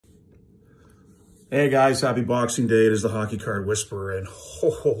Hey guys, happy Boxing Day. It is the Hockey Card Whisperer, and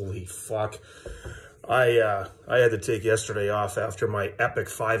holy fuck. I had to take yesterday off after my epic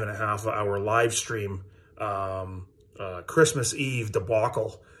 5.5 hour live stream Christmas Eve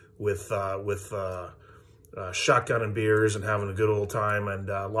debacle with shotgun and beers and having a good old time, and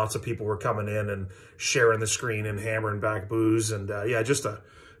lots of people were coming in and sharing the screen and hammering back booze, and yeah, just a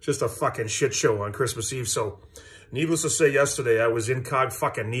fucking shit show on Christmas Eve. So needless to say, yesterday I was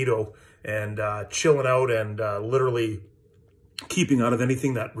incognito and chilling out and literally keeping out of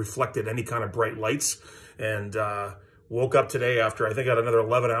anything that reflected any kind of bright lights, and woke up today after I think I had another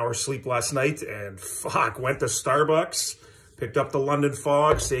 11 hours sleep last night, and fuck, went to Starbucks, picked up the London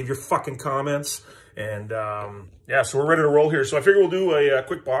Fog, save your fucking comments, and yeah, so we're ready to roll here. So I figure we'll do a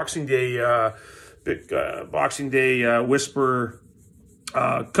quick Boxing Day whisper,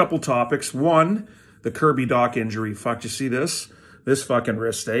 couple topics. One, the Kirby Doc injury. Fuck, you see this? This fucking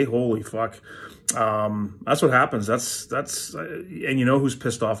wrist, eh? Holy fuck. That's what happens. And you know who's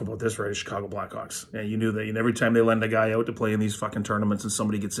pissed off about this, right? Chicago Blackhawks. And you knew that. And every time they lend a guy out to play in these fucking tournaments and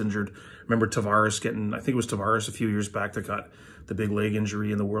somebody gets injured. Remember Tavares getting, I think it was Tavares a few years back that got the big leg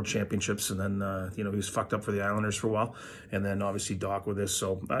injury in the World Championships. And then, you know, he was fucked up for the Islanders for a while. And then obviously Doc with this.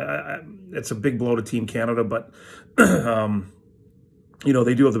 So it's a big blow to Team Canada. But, you know,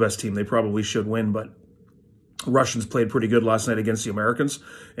 they do have the best team. They probably should win, but Russians played pretty good last night against the Americans,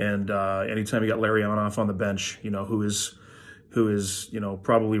 and anytime you got Larionov on the bench, you know, who is, you know,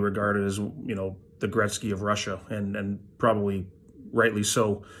 probably regarded as, you know, the Gretzky of Russia, and probably rightly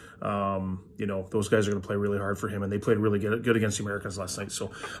so. You know, those guys are going to play really hard for him, and they played really good against the Americans last night. So,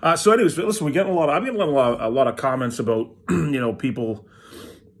 anyways, listen, I'm getting a lot of comments about, you know, people,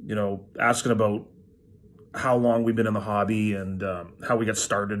 you know, asking about how long we've been in the hobby and how we got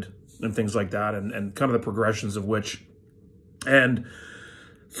started and things like that, and kind of the progressions of which. And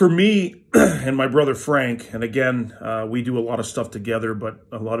for me and my brother Frank, and again, we do a lot of stuff together, but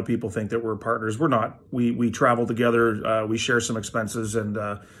a lot of people think that we're partners. We're not. We travel together, we share some expenses, and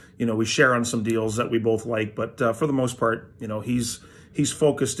you know, we share on some deals that we both like, but for the most part, you know, he's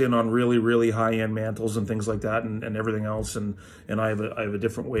focused in on really high-end mantles and things like that, and everything else, and I have a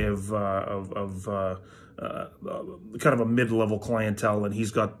different way of kind of a mid-level clientele, and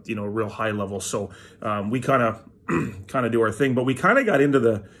he's got, you know, a real high level. So we kind of do our thing, but we kind of got into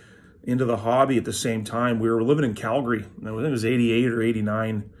the hobby at the same time. We were living in Calgary, and I think it was 88 or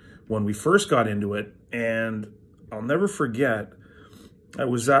 89 when we first got into it, and I'll never forget, I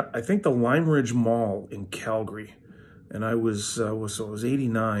was at, I think, the Lime Ridge Mall in Calgary, and I was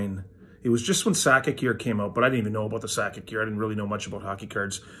 89. It was just when Sakic Gear came out, but I didn't even know about the Sakic Gear. I didn't really know much about hockey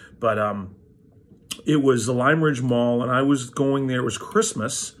cards, but it was the Lime Ridge Mall, and I was going there. It was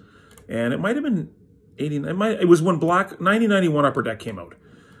Christmas, and it might have been 89. It was when 9091 Upper Deck came out,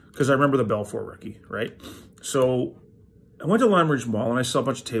 because I remember the Belfour rookie, right? So I went to Lime Ridge Mall, and I saw a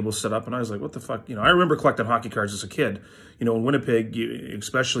bunch of tables set up, and I was like, what the fuck? You know, I remember collecting hockey cards as a kid. You know, in Winnipeg,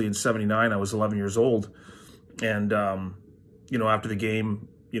 especially in 79, I was 11 years old, and, you know, after the game,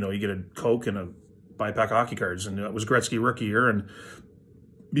 you know, you get a Coke and a buy-pack hockey cards, and it was Gretzky rookie year, and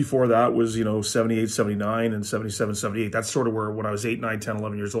before that was, you know, 78, 79, and 77, 78. That's sort of where, when I was 8, 9, 10,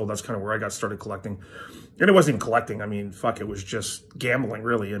 11 years old, that's kind of where I got started collecting. And it wasn't even collecting. I mean, fuck, it was just gambling,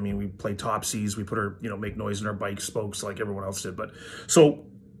 really. I mean, we played Topsies. We put our, you know, make noise in our bike spokes like everyone else did. But so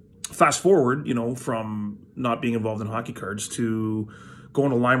fast forward, you know, from not being involved in hockey cards to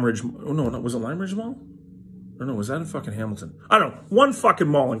going to Lime Ridge. Oh, no, was it Lime Ridge Mall? Or no, was that in fucking Hamilton? I don't know. One fucking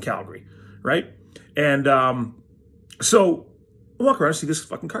mall in Calgary, right? And so I walk around and see this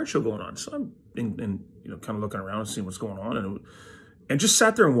fucking card show going on. So I'm you know, kind of looking around and seeing what's going on, and just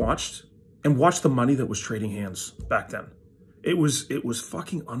sat there and watched the money that was trading hands back then. It was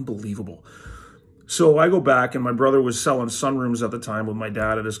fucking unbelievable. So I go back, and my brother was selling sunrooms at the time with my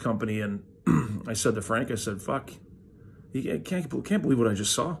dad at his company, and I said to Frank, I said, fuck, you can't believe what I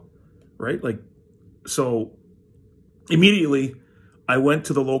just saw, right? Like, so immediately I went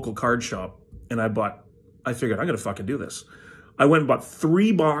to the local card shop, and I figured I'm going to fucking do this. I went and bought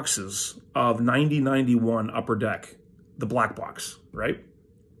 3 boxes of 9091 Upper Deck, the black box, right?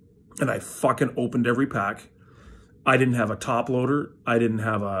 And I fucking opened every pack. I didn't have a top loader. I didn't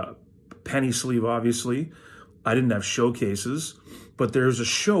have a penny sleeve, obviously. I didn't have showcases. But there's a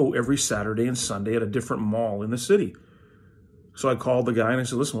show every Saturday and Sunday at a different mall in the city. So I called the guy and I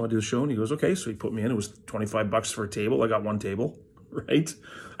said, listen, I want to do the show. And he goes, okay. So he put me in. It was $25 for a table. I got one table, right?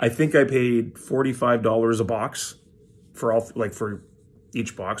 I think I paid $45 a box for all, like, for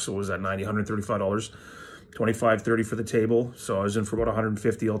each box. So it was at $135, $25.30 for the table. So I was in for about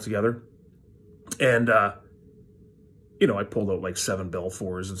 $150 altogether. And you know, I pulled out like 7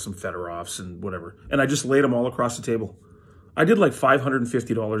 Belfours and some Fedorovs and whatever. And I just laid them all across the table. I did like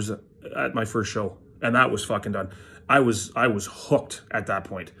 $550 at my first show. And that was fucking done. I was hooked at that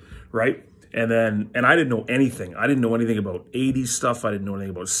point, right? And I didn't know anything. I didn't know anything about 80s stuff. I didn't know anything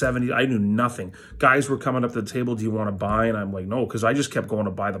about 70s. I knew nothing. Guys were coming up to the table, do you want to buy? And I'm like, no, because I just kept going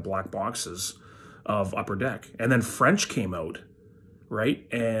to buy the black boxes of Upper Deck. And then French came out, right?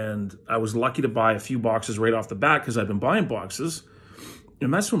 And I was lucky to buy a few boxes right off the bat because I've been buying boxes.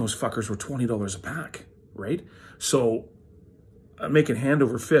 And that's when those fuckers were $20 a pack, right? So I'm making hand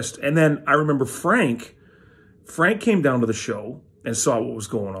over fist. And then I remember Frank came down to the show and saw what was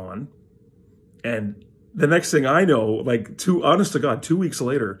going on. And the next thing I know, like honest to God, 2 weeks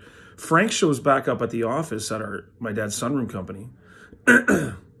later, Frank shows back up at the office at my dad's sunroom company.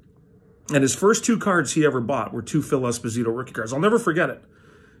 And his first 2 cards he ever bought were 2 Phil Esposito rookie cards. I'll never forget it.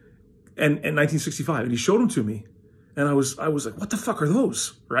 And in 1965, and he showed them to me. And I was like, what the fuck are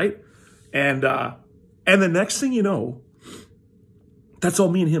those? Right? And the next thing you know, that's all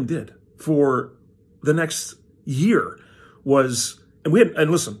me and him did for the next year and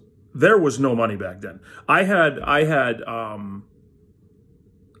listen, there was no money back then. I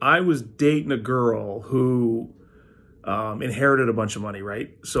was dating a girl who inherited a bunch of money,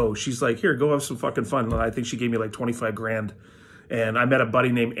 right? So she's like, here, go have some fucking fun. And I think she gave me like 25 grand. And I met a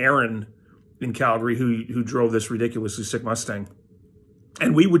buddy named Aaron in Calgary who drove this ridiculously sick Mustang.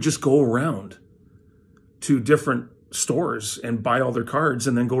 And we would just go around to different stores and buy all their cards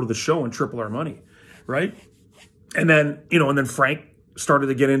and then go to the show and triple our money, right? And then Frank started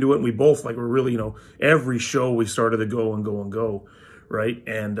to get into it, and we both were really, every show we started to go and go and go, right?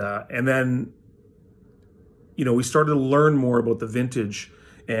 And then, we started to learn more about the vintage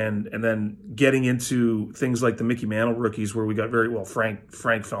and then getting into things like the Mickey Mantle rookies, where we got very well. Frank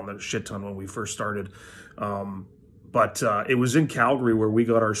found a shit ton when we first started. But it was in Calgary where we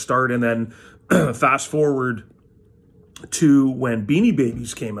got our start. And then fast forward to when Beanie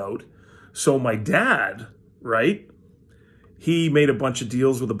Babies came out. So my dad, right, he made a bunch of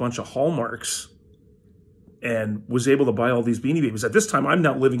deals with a bunch of Hallmarks and was able to buy all these Beanie Babies. At this time, I'm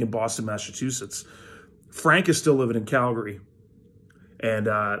now living in Boston, Massachusetts. Frank is still living in Calgary and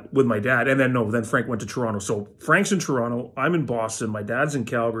with my dad. And then Frank went to Toronto. So Frank's in Toronto. I'm in Boston. My dad's in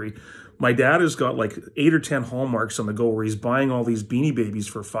Calgary. My dad has got like 8 or 10 Hallmarks on the go where he's buying all these Beanie Babies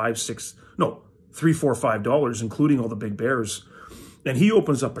for $3, $4, $5, including all the big bears. And he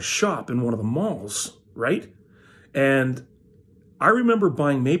opens up a shop in one of the malls, right? And I remember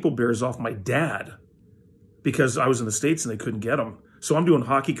buying Maple Bears off my dad because I was in the States and they couldn't get them. So I'm doing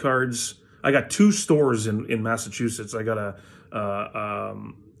hockey cards. I got 2 stores in Massachusetts. I got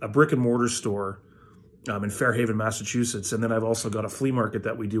a brick and mortar store in Fairhaven, Massachusetts. And then I've also got a flea market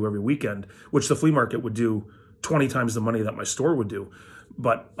that we do every weekend, which the flea market would do 20 times the money that my store would do.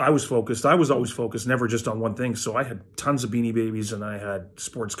 But I was always focused, never just on one thing. So I had tons of Beanie Babies and I had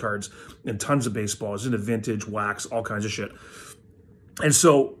sports cards and tons of baseballs into vintage, wax, all kinds of shit. And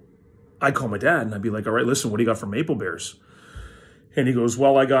so I'd call my dad and I'd be like, all right, listen, what do you got for Maple Bears? And he goes,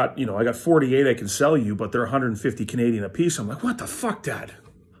 well, I got 48 I can sell you, but they're 150 Canadian a piece. I'm like, what the fuck, Dad?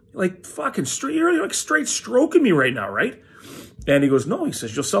 Like fucking straight, you're like straight stroking me right now, right? And he goes, no, he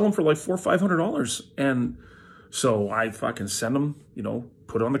says, you'll sell them for like $400 or $500. And so I fucking send him,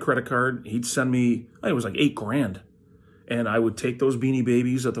 put it on the credit card. He'd send me, it was like $8 grand. And I would take those Beanie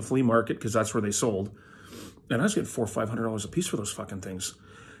Babies at the flea market because that's where they sold. And I was getting $400 or $500 a piece for those fucking things.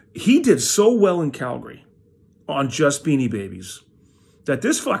 He did so well in Calgary on just Beanie Babies that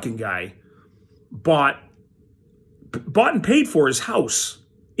this fucking guy bought and paid for his house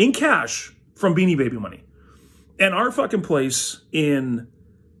in cash from Beanie Baby money. And our fucking place in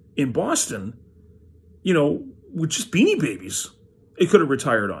Boston, with just Beanie Babies, it could have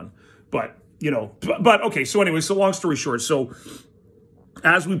retired on. But okay, so anyway, so long story short, so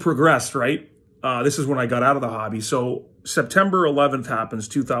as we progressed, right, this is when I got out of the hobby. So September 11th happens,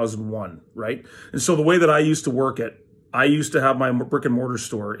 2001, right? And so the way that I used to work it, I used to have my brick and mortar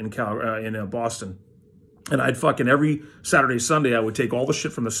store in Boston. And I'd fucking every Saturday, Sunday, I would take all the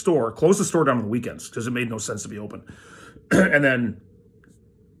shit from the store, close the store down on the weekends because it made no sense to be open. And then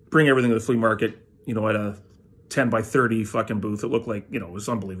bring everything to the flea market, at a 10 by 30 fucking booth. It looked like, it was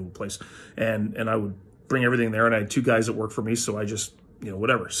an unbelievable place. And I would bring everything there. And I had 2 guys that worked for me. So I just,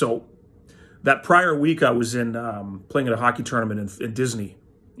 whatever. So that prior week I was in playing at a hockey tournament in Disney.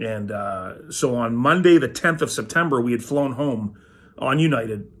 And so on Monday, the 10th of September, we had flown home on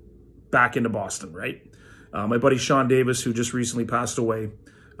United back into Boston, right? My buddy Sean Davis, who just recently passed away,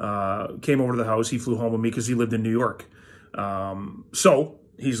 came over to the house. He flew home with me because he lived in New York. So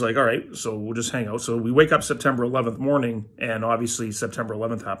he's like, all right, so we'll just hang out. So we wake up September 11th morning, and obviously September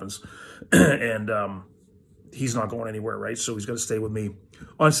 11th happens. And he's not going anywhere, right? So he's got to stay with me.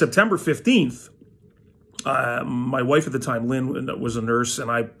 On September 15th, my wife at the time, Lynn, was a nurse, and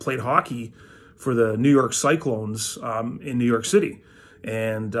I played hockey for the New York Cyclones in New York City.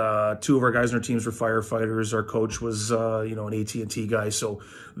 And two of our guys on our teams were firefighters. Our coach was, an AT&T guy. So,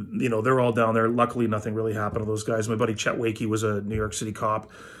 they're all down there. Luckily, nothing really happened to those guys. My buddy Chet Wakey was a New York City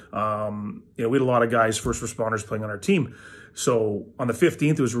cop. We had a lot of guys, first responders, playing on our team. So on the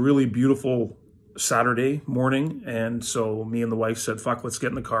 15th, it was a really beautiful Saturday morning. And so me and the wife said, fuck, let's get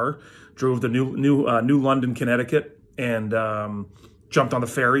in the car. Drove to New London, Connecticut, and jumped on the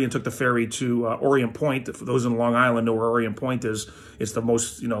ferry and took the ferry to Orient Point. For those in Long Island know where Orient Point is. It's the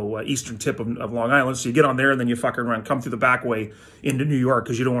most, eastern tip of Long Island. So you get on there and then you fucking run, come through the back way into New York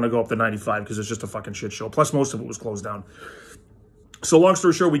because you don't want to go up the 95 because it's just a fucking shit show. Plus, most of it was closed down. So long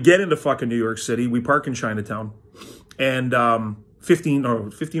story short, we get into fucking New York City. We park in Chinatown, and 15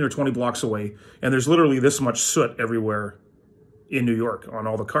 or 20 blocks away, and there's literally this much soot everywhere in New York on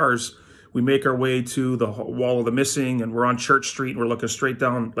all the cars. We make our way to the Wall of the Missing, and we're on Church Street, and we're looking straight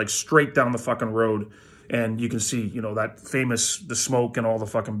down the fucking road. And you can see, that the smoke and all the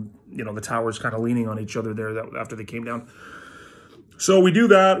fucking, the towers kind of leaning on each other there after they came down. So we do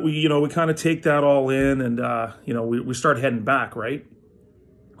that. We kind of take that all in, and, we start heading back, right?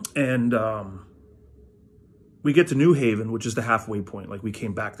 And we get to New Haven, which is the halfway point. Like, we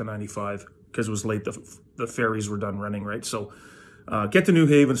came back to 95 because it was late. The ferries were done running, right? So get to New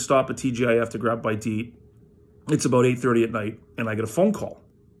Haven, stop at TGIF to grab a bite to eat. It's about 8:30 at night, and I get a phone call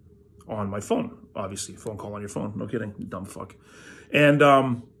on my phone. Obviously, phone call on your phone. No kidding, you dumb fuck. And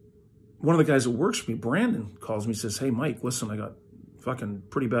one of the guys that works for me, Brandon, calls me, says, hey, Mike, listen, I got fucking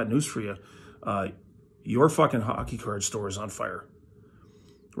pretty bad news for you. Your fucking hockey card store is on fire,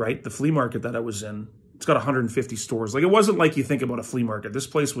 right? The flea market that I was in, it's got 150 stores. Like, it wasn't like you think about a flea market. This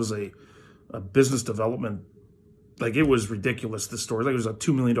place was a business development. Like, it was ridiculous, the store. Like, it was a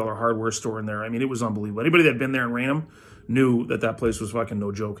 $2 million hardware store in there. I mean, it was unbelievable. Anybody that had been there and ran them knew that place was fucking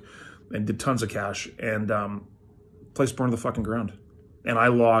no joke, and did tons of cash. And place burned to the fucking ground. And I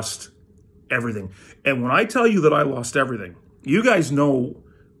lost everything. And when I tell you that I lost everything, you guys know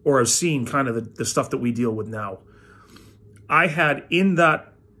or have seen kind of the stuff that we deal with now. I had in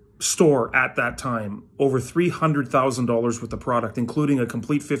that store at that time over $300,000 worth of product, including a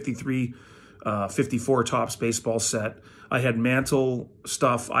complete 54 Topps baseball set. I had mantle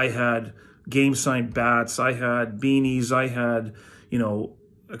stuff. I had game signed bats. I had beanies. I had,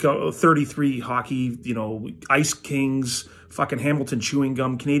 33 hockey, Ice Kings, fucking Hamilton chewing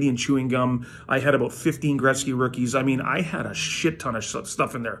gum, Canadian chewing gum. I had about 15 Gretzky rookies. I mean, I had a shit ton of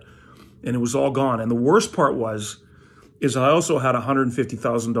stuff in there, and it was all gone. And the worst part is I also had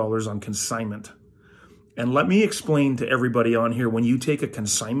 $150,000 on consignment. And let me explain to everybody on here, when you take a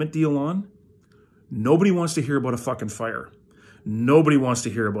consignment deal on, nobody wants to hear about a fucking fire. Nobody wants to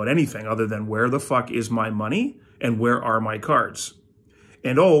hear about anything other than where the fuck is my money and where are my cards?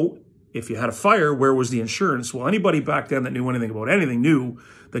 And if you had a fire, where was the insurance? Well, anybody back then that knew anything about anything knew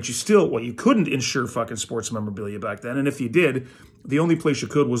that you couldn't insure fucking sports memorabilia back then. And if you did, the only place you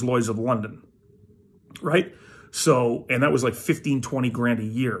could was Lloyd's of London, right? So, and that was like 15, 20 grand a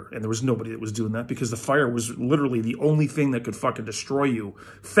year. And there was nobody that was doing that because the fire was literally the only thing that could fucking destroy you.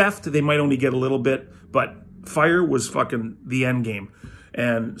 Theft, they might only get a little bit, but fire was fucking the end game.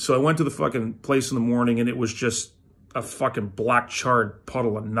 And so I went to the fucking place in the morning, and it was just a fucking black charred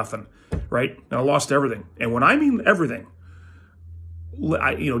puddle of nothing, right? And I lost everything. And when I mean everything,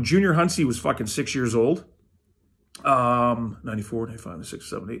 Junior Hunsey was fucking 6 years old. 94, 95, 96,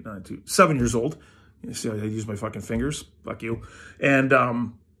 7, 8, 9, 2, 7 years old. You see, I use my fucking fingers. Fuck you. And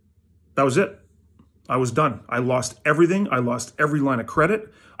that was it. I was done. I lost everything. I lost every line of credit.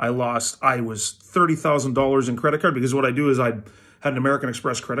 I was $30,000 in credit card, because what I do is I had an American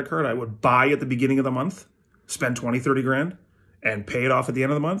Express credit card. I would buy at the beginning of the month, spend 20, 30 grand, and pay it off at the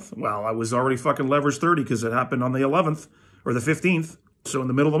end of the month. Well, I was already fucking leveraged 30 because it happened on the 11th or the 15th. So in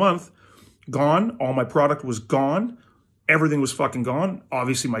the middle of the month, gone. All my product was gone. Everything was fucking gone.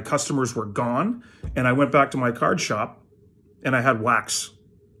 Obviously, my customers were gone. And I went back to my card shop, and I had wax,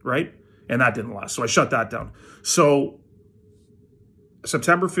 right? And that didn't last. So I shut that down. So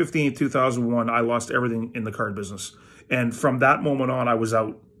September 15th, 2001, I lost everything in the card business. And from that moment on, I was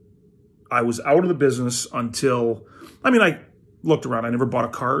out. I was out of the business until, I looked around. I never bought a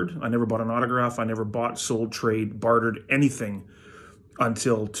card. I never bought an autograph. I never bought, sold, trade, bartered, anything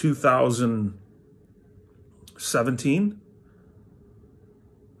until 2017.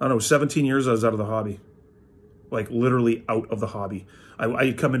 I don't know, 17 years I was out of the hobby. Like, literally out of the hobby.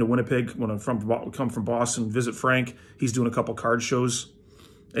 I come into Winnipeg when come from Boston, visit Frank. He's doing a couple card shows.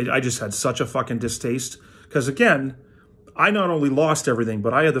 I just had such a fucking distaste because, again, I not only lost everything,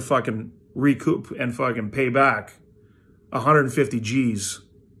 but I had to fucking recoup and fucking pay back 150 G's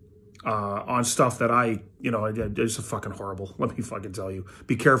on stuff that it's fucking horrible. Let me fucking tell you.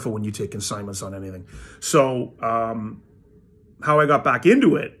 Be careful when you take consignments on anything. So how I got back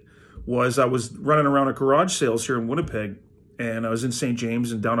into it was I was running around at garage sales here in Winnipeg, and I was in St.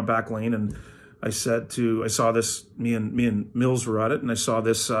 James and down a back lane, and I saw this, me and Mills were at it, and I saw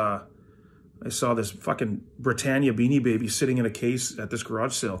this fucking Britannia Beanie Baby sitting in a case at this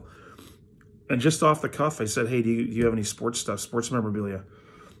garage sale. And just off the cuff, I said, hey, do you have any sports stuff, sports memorabilia?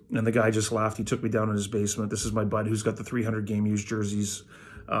 And the guy just laughed. He took me down in his basement. This is my bud who's got the 300 game-used jerseys,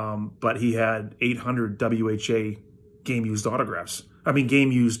 but he had 800 WHA game-used autographs. I mean,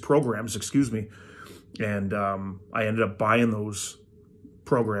 game-used programs, excuse me. And I ended up buying those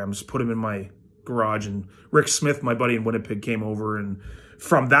programs, put them in my garage, and Rick Smith, my buddy in Winnipeg, came over, and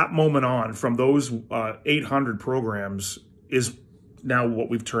from that moment on, from those 800 programs is now what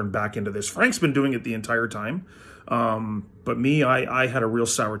we've turned back into this. Frank's been doing it the entire time. But me, I had a real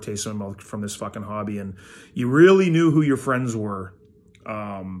sour taste in my mouth from this fucking hobby, and you really knew who your friends were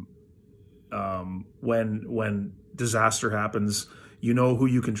when disaster happens. You know who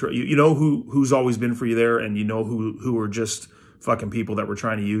you can you know who's always been for you there, and you know who are just fucking people that were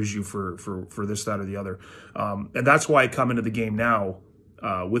trying to use you for this, that, or the other. And that's why I come into the game now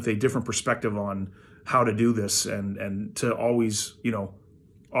with a different perspective on how to do this, and to always,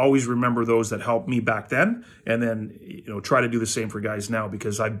 always remember those that helped me back then, and then, try to do the same for guys now,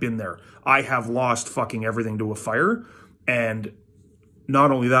 because I've been there. I have lost fucking everything to a fire. And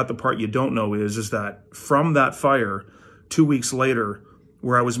not only that, the part you don't know is that from that fire, 2 weeks later,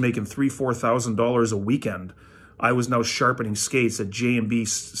 where I was making $3,000-$4,000 a weekend, I was now sharpening skates at J&B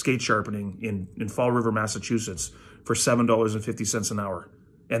Skate Sharpening in Fall River, Massachusetts for $7.50 an hour.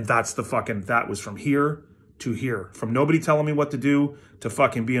 And that was from here to here. From nobody telling me what to do to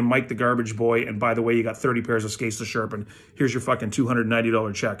fucking being Mike the garbage boy. And by the way, you got 30 pairs of skates to sharpen. Here's your fucking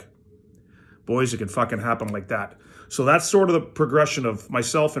 $290 check. Boys, it can fucking happen like that. So that's sort of the progression of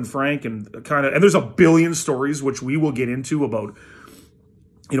myself and Frank, and and there's a billion stories which we will get into about,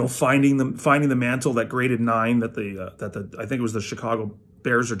 finding the mantle that graded 9 that I think it was the Chicago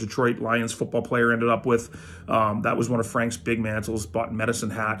Bears or Detroit Lions football player ended up with. That was one of Frank's big mantles. Bought in Medicine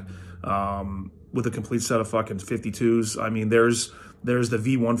Hat with a complete set of fucking 52s. I mean, there's the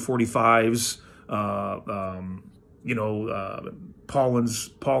V145s,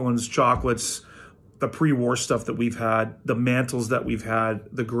 Pollen's chocolates, the pre-war stuff that we've had, the mantles that we've had,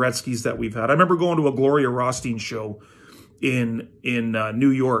 the Gretzky's that we've had. I remember going to a Gloria Rothstein show in New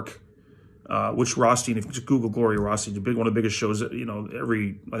York, which Rothstein, if you just Google Gloria Rothstein, one of the biggest shows, I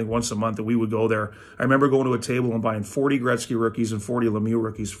think once a month that we would go there. I remember going to a table and buying 40 Gretzky rookies and 40 Lemieux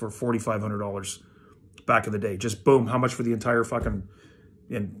rookies for $4,500 back in the day. Just boom, how much for the entire fucking,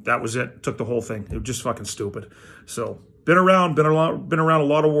 and that was it. Took the whole thing. It was just fucking stupid. So been around a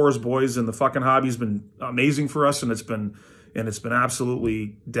lot of wars, boys, and the fucking hobby's been amazing for us, and it's been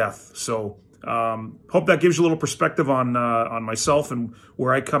absolutely death. So hope that gives you a little perspective on myself and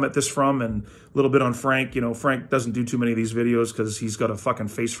where I come at this from, and a little bit on Frank. Frank doesn't do too many of these videos because he's got a fucking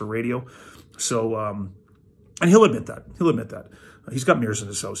face for radio. So, and he'll admit that. He's got mirrors in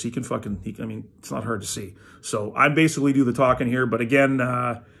his house. I mean, it's not hard to see. So I basically do the talking here. But again,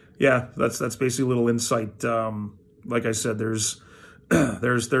 yeah, that's basically a little insight. Like I said, there's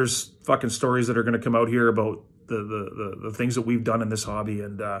fucking stories that are going to come out here about the things that we've done in this hobby,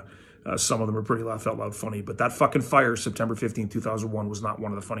 and some of them are pretty laugh out loud funny. But that fucking fire, September 15, 2001, was not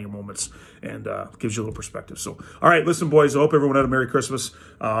one of the funnier moments, and gives you a little perspective. So, all right, listen, boys, I hope everyone had a Merry Christmas.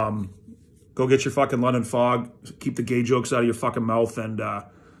 Go get your fucking London Fog. Keep the gay jokes out of your fucking mouth, and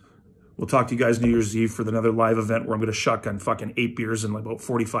we'll talk to you guys New Year's Eve for another live event where I'm going to shotgun fucking 8 beers in about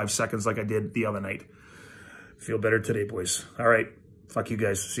 45 seconds like I did the other night. Feel better today, boys. All right. Fuck you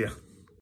guys. See ya.